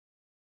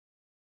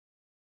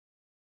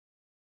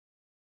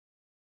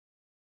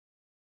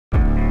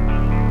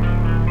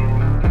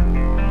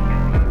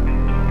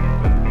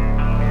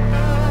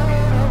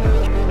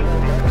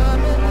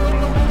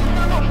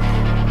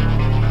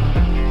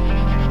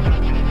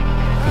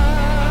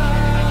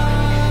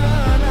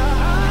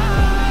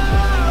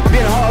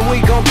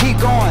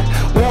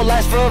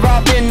love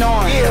I've been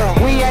knowing.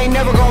 We ain't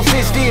never gonna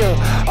sit still.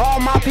 All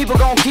my people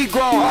gonna keep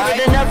growing.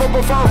 Harder than ever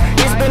before.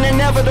 It's been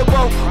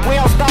inevitable. We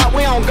don't stop,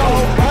 we don't go.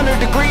 100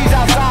 degrees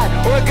outside,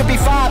 or it could be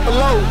 5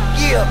 below.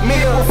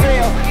 Many will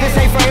fail. This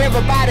ain't for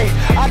everybody.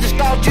 I just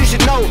thought you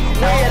should know.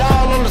 Weigh it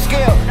all on the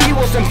scale. Keep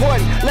what's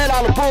important. Let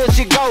all the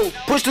bullshit go.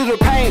 Push through the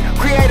pain.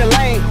 Create a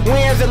lane.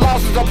 Wins and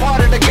losses are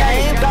part of the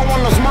game. Don't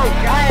want no smoke.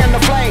 I am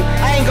the flame.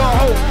 I ain't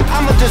gonna hope.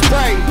 I'ma just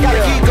pray. Gotta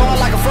keep going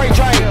like a freight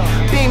train.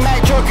 Big Mac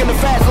truck in the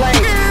fast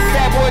lane.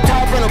 Fat boy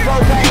top in the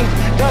propane.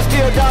 Dust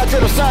still dog till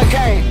the sun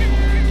came.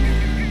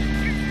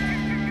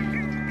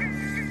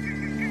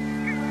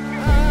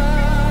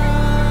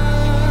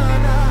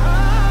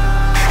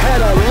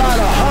 Had a lot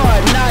of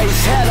hard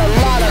nights, had a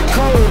lot of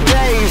cold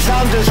days.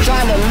 I'm just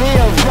trying to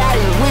live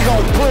right. We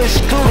gon' push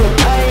through the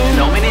pain.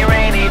 So many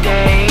rainy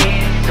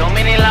days, so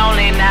many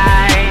lonely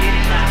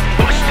nights.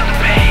 Push through the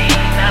pain,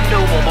 I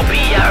know I'ma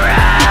be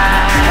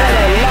alright. Had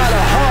a lot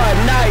of hard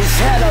nights,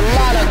 had a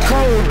lot of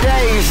cold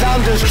days.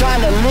 I'm just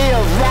trying to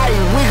live right.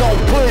 We gon'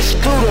 push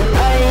through the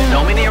pain.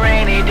 So many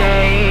rainy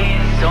days,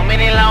 so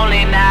many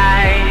lonely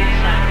nights.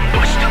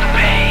 Push through the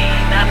pain,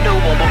 I know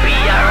I'ma be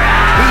alright.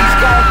 He's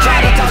gon' try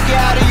to talk you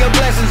out of your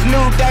blessings.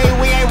 New day,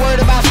 we ain't worried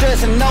about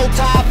stressing. No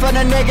time for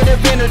the negative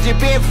energy.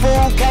 Been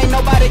fool, can't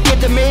nobody get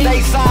to me.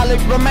 Stay solid,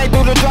 remain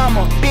through the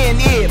drama. Been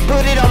it,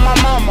 put it on my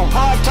mama.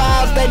 Hard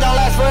times, they don't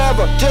last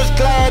forever. Just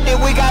glad that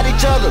we got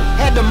each other.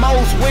 Had the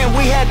most when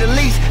we had the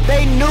least.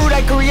 They knew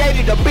they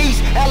created a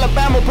beast.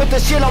 Alabama put the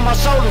shit on my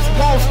shoulders.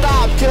 Won't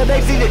stop till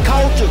they see the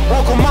culture.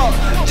 Woke 'em up,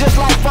 just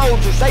like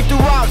soldiers. They threw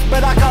rocks,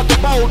 but I caught the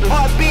boulders.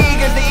 Heart big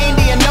as the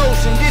Indian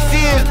Ocean. This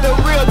is the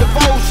real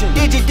devotion.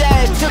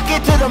 Digi-Dash took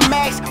it to the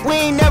max. We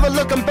ain't never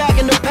looking back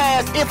in the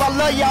past. If I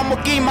love you, I'ma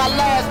give my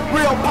last.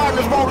 Real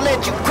partners won't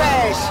let you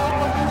crash.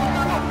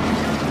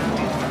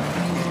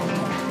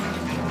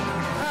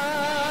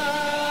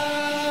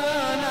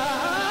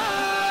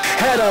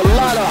 Had a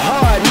lot of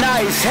hard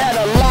nights, had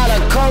a lot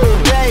of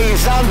cold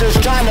days. I'm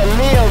just trying to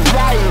live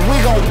right. We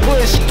gon'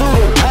 push through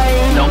the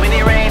pain. So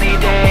many rainy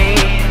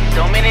days,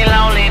 so many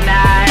lonely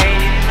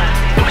nights.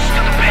 Push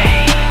through the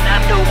pain, I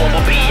know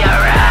I'ma be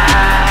alright.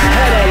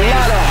 Had a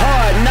lot of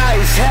hard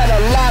nights, had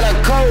a lot of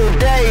cold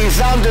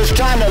days. I'm just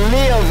trying to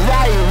live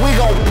right. We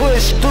gon'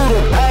 push through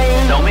the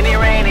pain. So many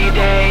rainy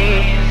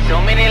days,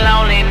 so many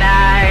lonely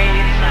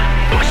nights.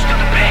 Push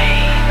through the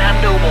pain, I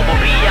know I'ma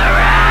be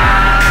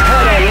alright.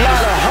 Had a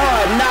lot of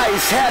hard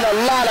nights, had a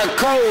lot of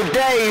cold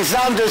days.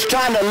 I'm just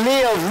trying to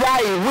live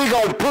right. We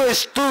gon'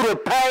 push through the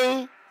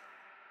pain.